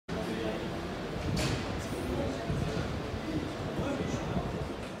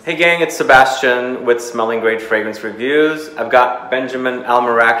Hey gang, it's Sebastian with Smelling Great Fragrance Reviews. I've got Benjamin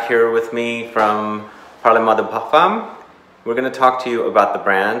Almairac here with me from Parle Moi De Parfum. We're going to talk to you about the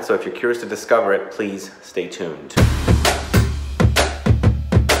brand, so if you're curious to discover it, please stay tuned.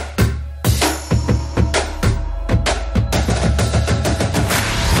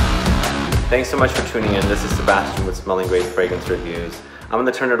 Thanks so much for tuning in. This is Sebastian with Smelling Great Fragrance Reviews. I'm going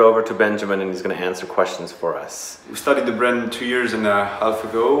to turn it over to Benjamin and he's going to answer questions for us. We started the brand 2 years and a half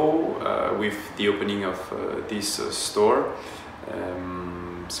ago with the opening of this store.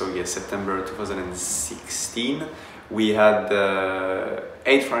 So yes, September 2016. We had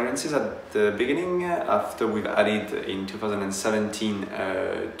 8 fragrances at the beginning. After we've added in 2017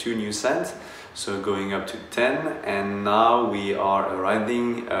 2 new scents, so going up to 10, and now we are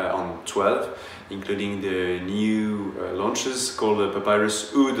arriving on 12, including the new launches called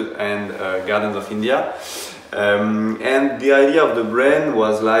Papyrus Oud and Gardens of India. And the idea of the brand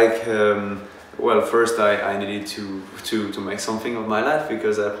was like, well, first I needed to make something of my life,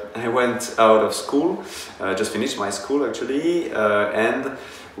 because I went out of school, just finished my school actually, and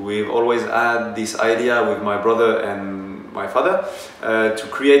we've always had this idea with my brother and my father to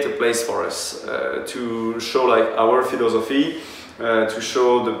create a place for us, to show like our philosophy, to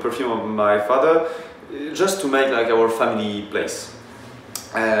show the perfume of my father, just to make like our family place.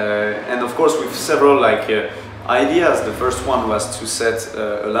 And of course with several like ideas. The first one was to set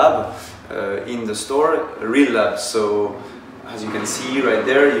a lab in the store, a real lab. So as you can see right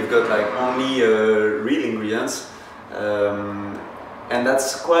there, you've got like only real ingredients. And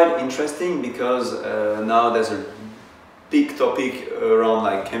that's quite interesting because now there's a big topic around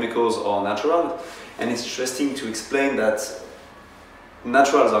like chemicals or natural, and it's interesting to explain that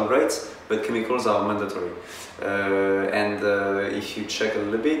naturals are great, but chemicals are mandatory. If you check a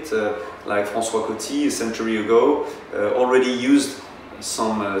little bit, like François Coty a century ago already used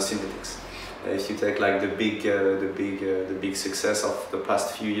some synthetics. If you take like the big success of the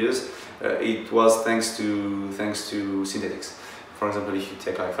past few years, it was thanks to synthetics. For example, if you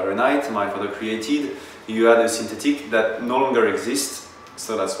take like Fahrenheit, my father created, you had a synthetic that no longer exists,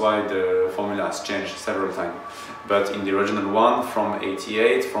 so that's why the formula has changed several times. But in the original one, from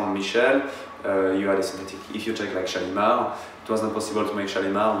 88, from Michel, you had a synthetic. If you take like Shalimar, it was not possible to make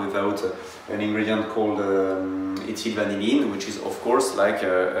Shalimar without an ingredient called ethyl vanillin, which is of course like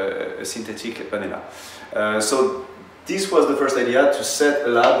a synthetic vanilla. So this was the first idea, to set a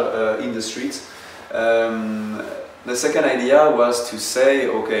lab in the streets. The second idea was to say,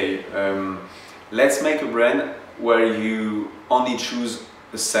 okay, let's make a brand where you only choose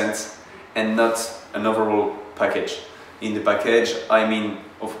a scent and not an overall package. In the package, I mean,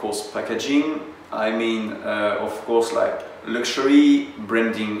 of course, packaging, I mean, of course, like luxury,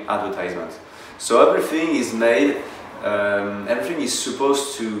 branding, advertisement. So everything is made, everything is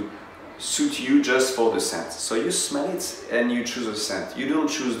supposed to suit you just for the scent. So you smell it and you choose a scent. You don't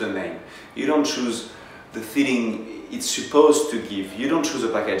choose the name. You don't choose the feeling it's supposed to give. You don't choose the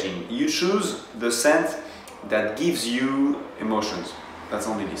packaging. You choose the scent that gives you emotions. That's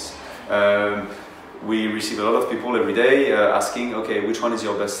only this. We receive a lot of people every day asking, okay, which one is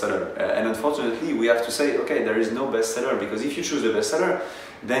your bestseller? And unfortunately, we have to say, okay, there is no bestseller, because if you choose the bestseller,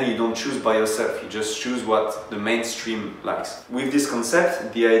 then you don't choose by yourself. You just choose what the mainstream likes. With this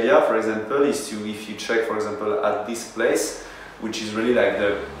concept, the idea, for example, is to, if you check, for example, at this place, which is really like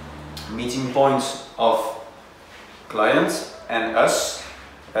the meeting point of clients and us,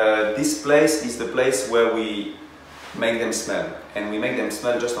 this place is the place where we make them smell, and we make them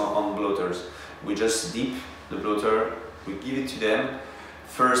smell just on blotters. We just dip the blotter, we give it to them.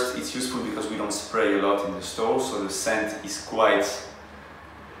 First, it's useful because we don't spray a lot in the store, so the scent is quite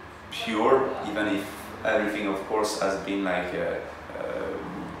pure, even if everything, of course, has been like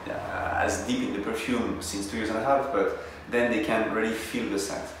as deep in the perfume since 2 years and a half, but then they can really feel the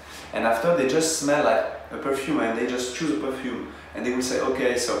scent. And after, they just smell like a perfume, and they just choose a perfume, and they will say,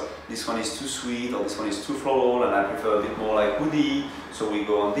 okay, so this one is too sweet, or this one is too floral, and I prefer a bit more like woody. So we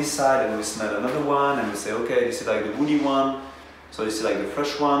go on this side and we smell another one, and we say, okay, this is like the woody one, so this is like the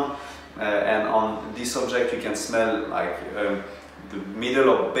fresh one. And on this object you can smell like the middle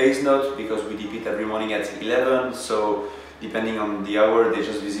or base note, because we dip it every morning at 11, so depending on the hour they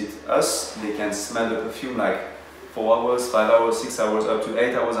just visit us, they can smell the perfume like 4 hours, 5 hours, 6 hours, up to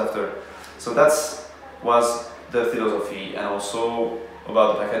 8 hours after. So that was the philosophy, and also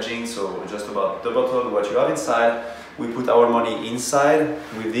about the packaging, so just about the bottle, what you have inside. We put our money inside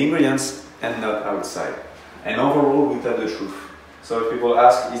with the ingredients and not outside. And overall, we tell the truth. So if people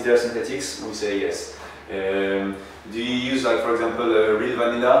ask, is there synthetics? We say yes. Do you use, like, for example, real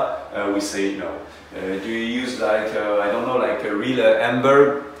vanilla? We say no. Do you use, like, I don't know, like a real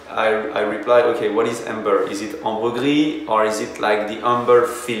amber? I replied, okay, what is amber? Is it ambre gris or is it like the amber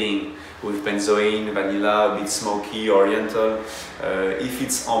feeling with benzoin, vanilla, a bit smoky, oriental? If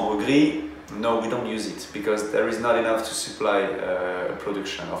it's ambre gris, no, we don't use it because there is not enough to supply a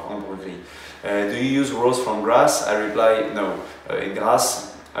production of ambre gris. Do you use rose from Grasse? I reply, no. In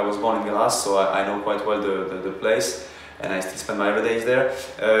Grasse, I was born in Grasse, so I know quite well the place, and I still spend my holidays there.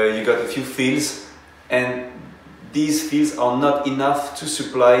 You got a few fields, and these fields are not enough to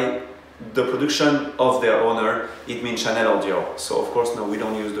supply the production of their owner. It means Chanel or Dior. So of course, no, we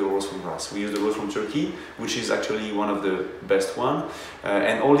don't use the rose from Grasse. We use the rose from Turkey, which is actually one of the best one.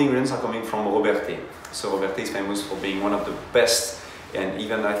 And all the ingredients are coming from Robertet. So Robertet is famous for being one of the best, and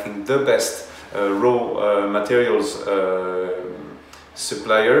even I think the best raw materials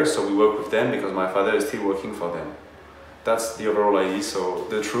supplier. So we work with them because my father is still working for them. That's the overall idea, so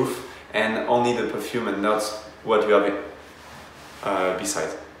the truth, and only the perfume and not what you have beside.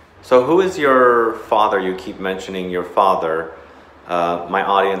 So who is your father? You keep mentioning your father. My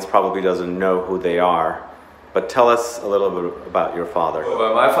audience probably doesn't know who they are, but tell us a little bit about your father.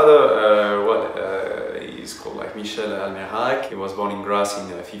 My father is called like Michel Almairac. He was born in Grasse in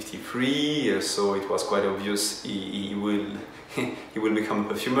 '53, so it was quite obvious he will become a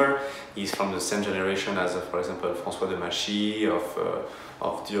perfumer. He's from the same generation as, for example, François de Machy of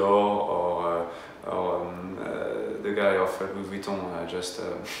Dior, or the guy of Louis Vuitton,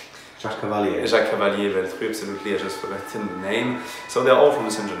 Jacques Cavalier. Jacques Cavalier, Veltru, absolutely, I just forgotten the name. So they're all from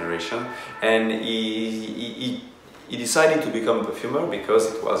the same generation, and he decided to become a perfumer because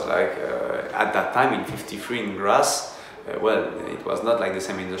it was like, at that time in '53 in Grasse, well, it was not like the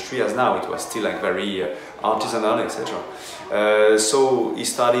same industry as now, it was still like very artisanal, etc. So he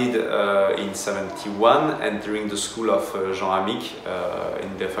started in '71 entering the school of Jean Amic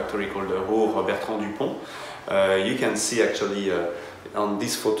in the factory called Bertrand Dupont. You can see actually on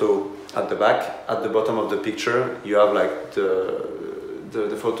this photo at the back, at the bottom of the picture, you have like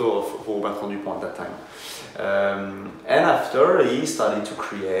the photo of Bertrand Dupont at that time. And after he started to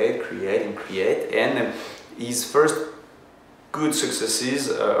create, and his first good successes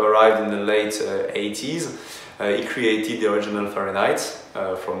arrived in the late '80s. He created the original Fahrenheit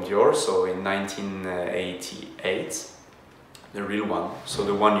from Dior, so in 1988, the real one. So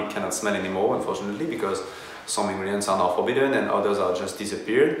the one you cannot smell anymore, unfortunately, because some ingredients are now forbidden and others are just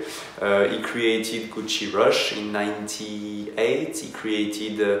disappeared. He created Gucci Rush in '98. He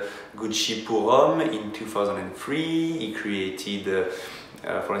created Gucci Pour Homme in 2003. He created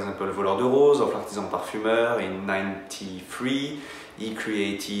for example, Voleur de Rose of l'Artisan Parfumeur in '93. He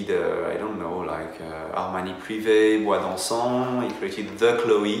created, I don't know, like Armani Privé, Bois d'Encens. He created The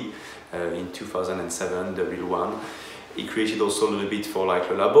Chloé in 2007, the real one. He created also a little bit for like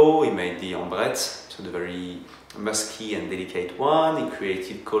Le Labo. He made the Ambrette, so the very musky and delicate one. He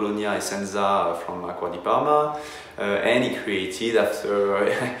created Colonia Essenza from Acqua di Parma. And he created,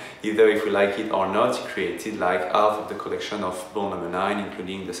 after, either if we like it or not, he created like half of the collection of Bond No. 9,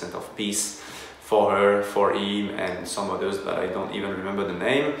 including the scent of peace for her, for him, and some others that I don't even remember the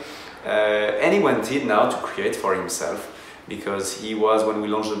name. And he wanted now to create for himself, because he was, when we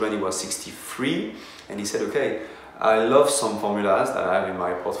launched the brand, he was 63, and he said, okay, I love some formulas that I have in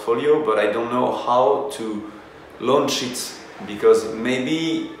my portfolio, but I don't know how to launch it, because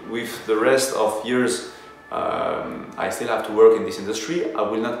maybe with the rest of years I still have to work in this industry, I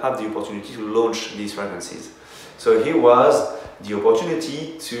will not have the opportunity to launch these fragrances. So here was the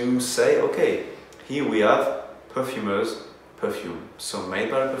opportunity to say, okay, here we have perfumers, perfume. So made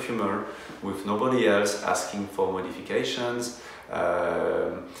by a perfumer with nobody else asking for modifications,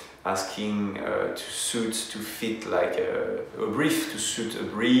 asking to suit, to fit like a brief, to suit a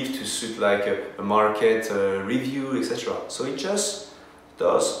brief, to suit like a market review, etc. So he just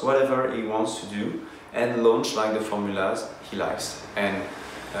does whatever he wants to do and launch like the formulas he likes. And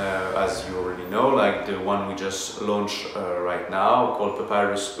as you already know, like the one we just launched right now, called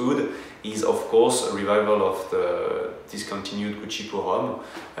Papyrus Oud, is of course a revival of the discontinued Gucci Pour Homme,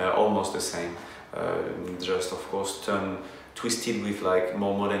 almost the same, just of course twisted with like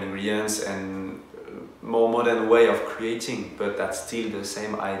more modern ingredients and more modern way of creating, but that's still the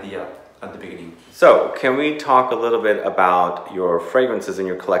same idea at the beginning. So, can we talk a little bit about your fragrances in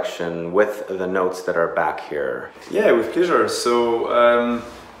your collection with the notes that are back here? Yeah, with pleasure. So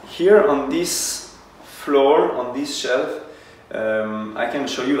here on this floor, on this shelf, I can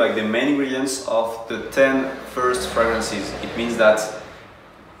show you like the main ingredients of the 10 first fragrances. It means that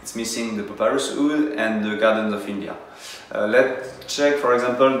it's missing the Papyrus Oud and the Gardens of India. Let's check, for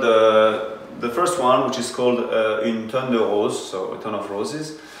example, the first one, which is called Une tonne de roses, so a ton of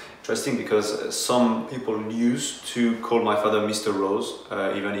roses. interesting because some people used to call my father Mr. Rose,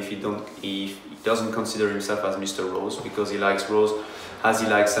 even if he doesn't consider himself as Mr. Rose because he likes rose as he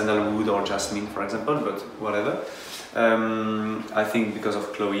likes sandalwood or jasmine, for example, but whatever. I think because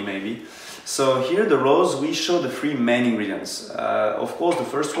of Chloe maybe. So here the rose, we show the 3 main ingredients. Of course, the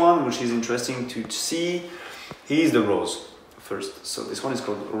first one, which is interesting to see, is the rose first. So this one is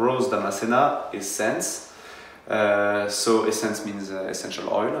called Rose Damascena Essence. So essence means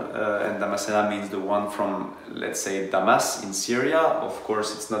essential oil, and Damascena means the one from, let's say, Damas in Syria. Of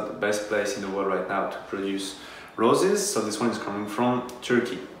course, it's not the best place in the world right now to produce roses, so this one is coming from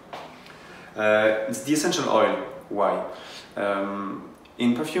Turkey. It's the essential oil. Why?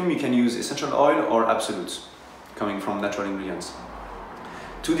 In perfume you can use essential oil or absolutes, coming from natural ingredients.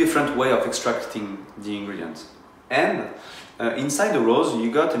 2 different ways of extracting the ingredients. And inside the rose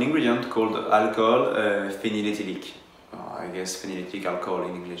you got an ingredient called alcohol, phenylethylic. I guess phenylethylic alcohol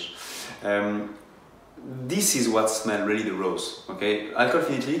in English. This is what smells really the rose. Okay, alcohol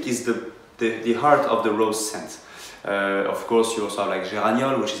phenylethylic is the heart of the rose scent. Of course you also have like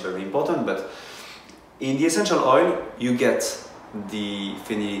geraniol, which is very important, but in the essential oil you get the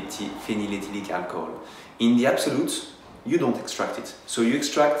phenylethylic alcohol. In the absolute you don't extract it, so you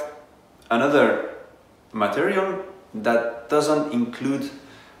extract another material that doesn't include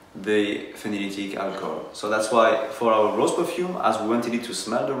the phenylethylic alcohol. So that's why for our rose perfume, as we wanted it to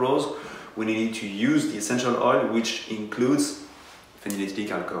smell the rose, we needed to use the essential oil which includes phenylethylic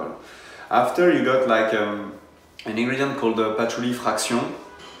alcohol. After you got like an ingredient called the patchouli fraction.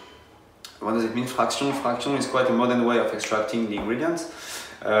 What does it mean, fraction? Fraction is quite a modern way of extracting the ingredients.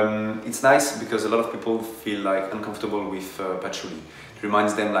 It's nice because a lot of people feel like uncomfortable with patchouli. It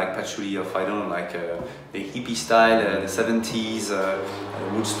reminds them like patchouli of, I don't know, like the hippie style, the 70s,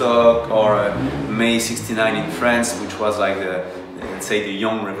 Woodstock, or May 69 in France, which was like the, let's say, the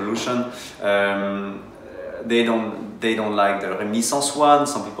young revolution. They don't like the Renaissance one.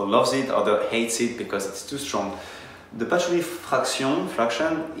 Some people loves it, others hates it because it's too strong. The patchouli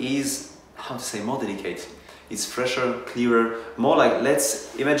fraction is, how to say, more delicate. It's fresher, clearer, more like,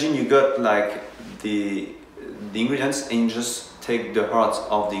 let's imagine you got like the ingredients and you just take the heart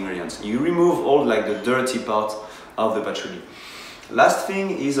of the ingredients. You remove all like the dirty part of the patchouli. Last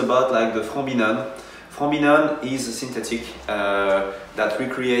thing is about like the frambinon. Frambinon is a synthetic that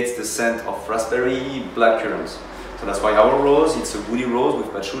recreates the scent of raspberry, blackcurrant. So that's why our rose, it's a woody rose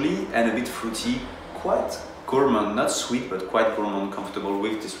with patchouli and a bit fruity, quite gourmand, not sweet, but quite gourmand, comfortable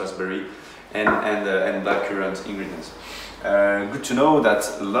with this raspberry and blackcurrant ingredients. Good to know that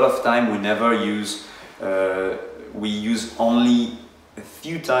a lot of time we never use, we use only a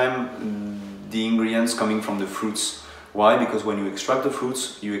few times the ingredients coming from the fruits. Why? Because when you extract the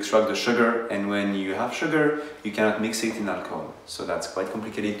fruits, you extract the sugar, and when you have sugar, you cannot mix it in alcohol. So that's quite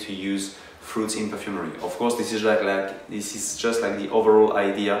complicated to use fruits in perfumery. Of course, this is this is just like the overall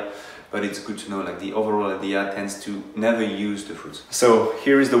idea, but it's good to know like the overall idea tends to never use the fruits. So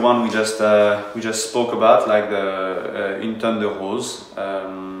here is the one we just spoke about, like the Une tonne de rose.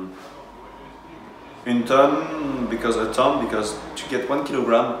 Une tonne, because to get 1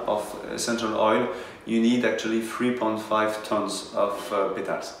 kilogram of essential oil, you need actually 3.5 tons of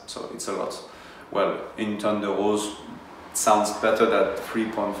petals. So it's a lot. Well, Une tonne de rose sounds better than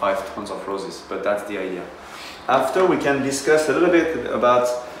 3.5 tons of roses, but that's the idea. After, we can discuss a little bit about,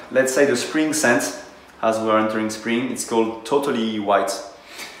 let's say, the spring scent. As we're entering spring, it's called Totally White.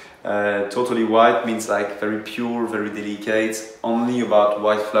 Totally white means like very pure, very delicate, only about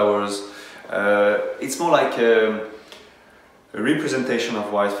white flowers. It's more like a representation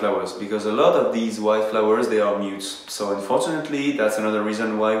of white flowers, because a lot of these white flowers, they are mutes. So unfortunately, that's another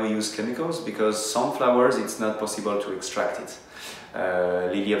reason why we use chemicals, because some flowers it's not possible to extract it.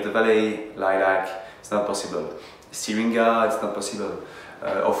 Lily of the valley, lilac, it's not possible. Syringa, it's not possible.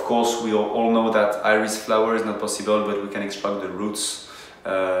 Of course, we all know that iris flower is not possible, but we can extract the roots.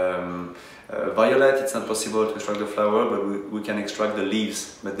 Violet, it's not possible to extract the flower, but we can extract the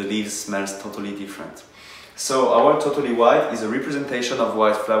leaves, but the leaves smells totally different. So our Totally White is a representation of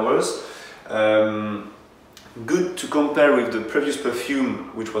white flowers. Good to compare with the previous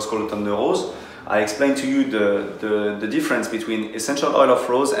perfume, which was called Tonne de Rose. I explained to you the difference between essential oil of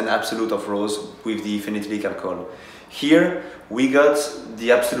rose and absolute of rose with the phenylethylic alcohol. Here we got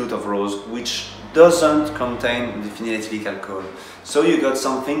the absolute of rose, which doesn't contain the phenylethylic alcohol. So you got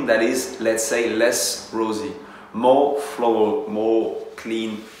something that is, let's say, less rosy, more floral, more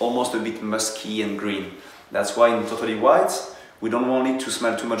clean, almost a bit musky and green. That's why in Totally White, we don't want it to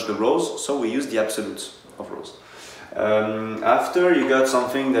smell too much the rose, so we use the absolute of rose. After you got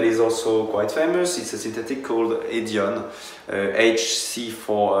something that is also quite famous, it's a synthetic called Edion, HC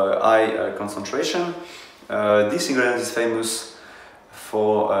for high concentration. This ingredient is famous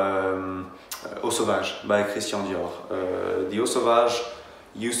for Eau Sauvage by Christian Dior. The Eau Sauvage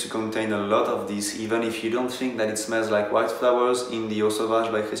used to contain a lot of this, even if you don't think that it smells like white flowers. In the Eau Sauvage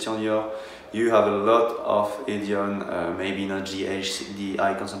by Christian Dior, you have a lot of Edion, maybe not GH, the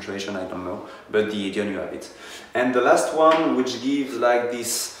high concentration, I don't know, but the Edion you have it. And the last one, which gives like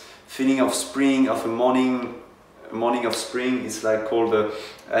this feeling of spring, of a morning of spring, is like called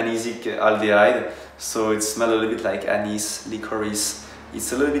anisic aldehyde. So it smells a little bit like anise, licorice.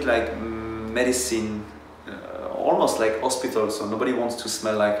 It's a little bit like medicine, almost like hospital, so nobody wants to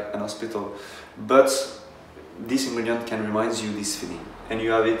smell like an hospital. But this ingredient can remind you this feeling. And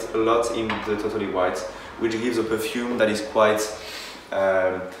you have it a lot in the Totally White, which gives a perfume that is quite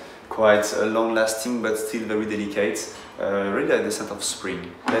long-lasting, but still very delicate. Really like the scent of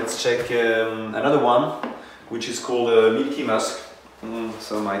spring. Let's check another one, which is called Milky Musk.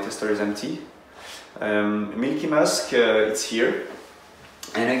 So my tester is empty. Milky Musk, it's here.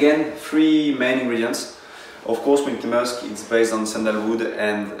 And again, 3 main ingredients. Of course, Milky Musk, it's based on sandalwood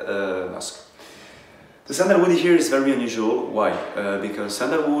and musk. The sandalwood here is very unusual. Why? Because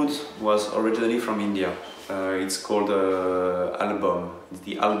sandalwood was originally from India. It's called album. It's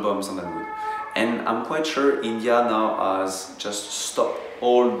the album sandalwood. And I'm quite sure India now has just stopped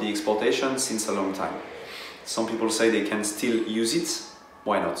all the exportation since a long time. Some people say they can still use it.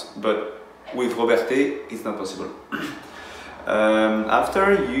 Why not? But with Robertet, it's not possible.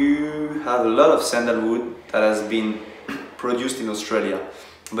 After, you have a lot of sandalwood that has been produced in Australia,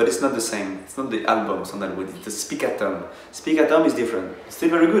 but it's not the same. It's not the album sandalwood, it's the spicatum. Spicatum is different. It's still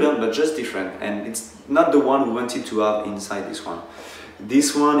very good, but just different, and it's not the one we wanted to have inside this one.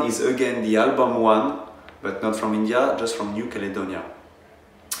 This one is again the album one, but not from India, just from New Caledonia,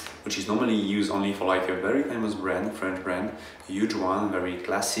 which is normally used only for like a very famous brand, French brand, a huge one, very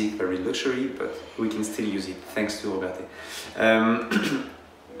classic, very luxury, but we can still use it thanks to Robertet.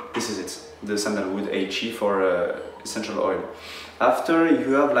 This is it, the sandalwood HE for essential oil. After,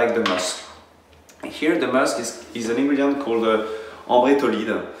 you have like the musk. Here the musk is an ingredient called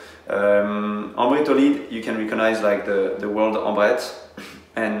ambretolide. Ambretolide, you can recognize like the word ambrette,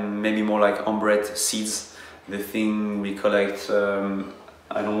 and maybe more like ambrette seeds, the thing we collect.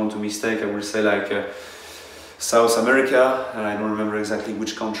 I don't want to mistake, I will say like South America, and I don't remember exactly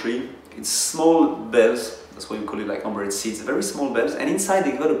which country. It's small bells, that's why we call it like ambrette seeds, very small bells, and inside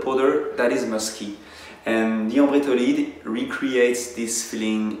they got a powder that is musky. And the ambretolide recreates this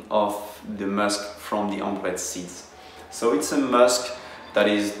feeling of the musk from the ambrette seeds. So it's a musk that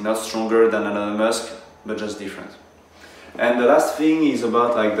is not stronger than another musk, but just different. And the last thing is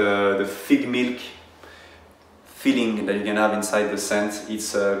about like the fig milk feeling that you can have inside the scent.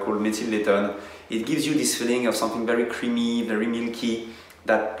 It's called methyl-letone. It gives you this feeling of something very creamy, very milky,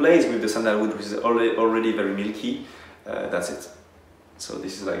 that plays with the sandalwood, which is already very milky. That's it. So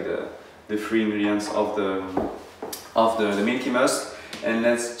this is like the 3 ingredients of the Milky Musk. And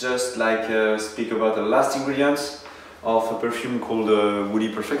let's just like speak about the last ingredient of a perfume called Woody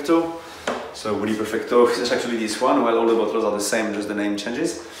Perfecto. So Woody Perfecto is actually this one. Well, all the bottles are the same, just the name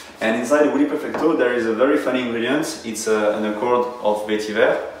changes. And inside the Woody Perfecto there is a very funny ingredient. It's an accord of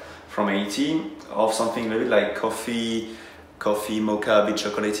vetiver from Haiti, of something a little bit like coffee, mocha, a bit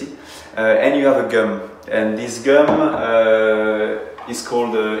chocolatey. And you have a gum. And this gum is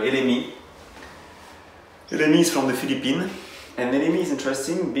called Elemi. Elemi is from the Philippines. And Elemi is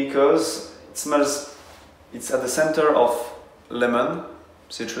interesting because it smells, it's at the center of lemon,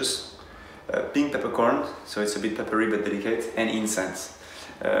 citrus, pink peppercorn, so it's a bit peppery but delicate, and incense.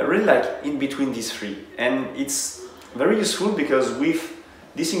 Really like in between these 3. And it's very useful because with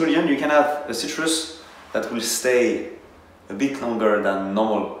this ingredient you can have a citrus that will stay a bit longer than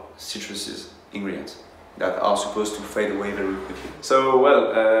normal citrus ingredients that are supposed to fade away very quickly. So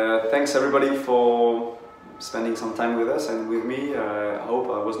well, thanks everybody for spending some time with us and with me. I hope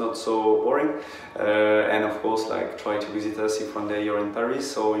I was not so boring. And of course, like, try to visit us if one day you're in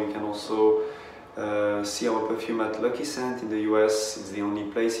Paris, so you can also see our perfume at Lucky Scent in the US. It's the only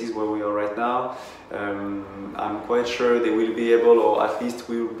places where we are right now. I'm quite sure they will be able, or at least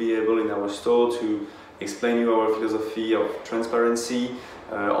we will be able in our store, to explain you our philosophy of transparency,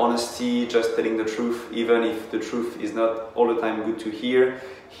 honesty, just telling the truth, even if the truth is not all the time good to hear.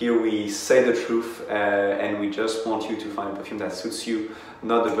 Here we say the truth, and we just want you to find a perfume that suits you,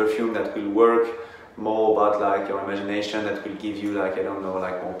 not the perfume that will work, more about like your imagination that will give you, like, I don't know,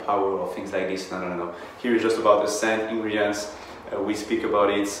 like more power or things like this. No. Here is just about the scent, ingredients, we speak about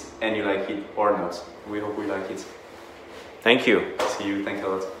it, and you like it or not. We hope we like it. Thank you. See you. Thank you a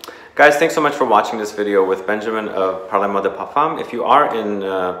lot. Guys, thanks so much for watching this video with Benjamin of Parle Moi De Parfum. If you are in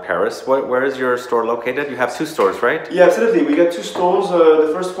Paris, where is your store located? You have 2 stores, right? Yeah, absolutely. We got 2 stores.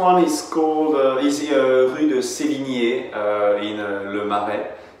 The first one is called Rue de Sévigné in Le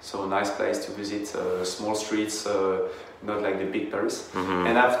Marais. So nice place to visit, small streets, not like the big Paris.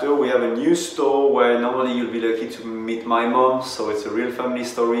 And after we have a new store where normally you'll be lucky to meet my mom. So it's a real family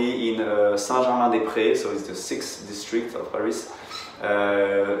story in Saint-Germain-des-Prés. So it's the 6th district of Paris.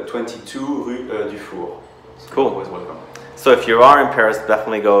 22 Rue Dufour. So cool. Always welcome. So if you are in Paris,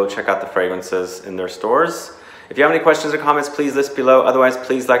 definitely go check out the fragrances in their stores. If you have any questions or comments, please list below. Otherwise,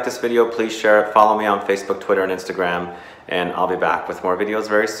 please like this video, please share it. Follow me on Facebook, Twitter, and Instagram. And I'll be back with more videos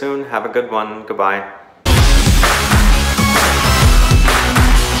very soon. Have a good one. Goodbye.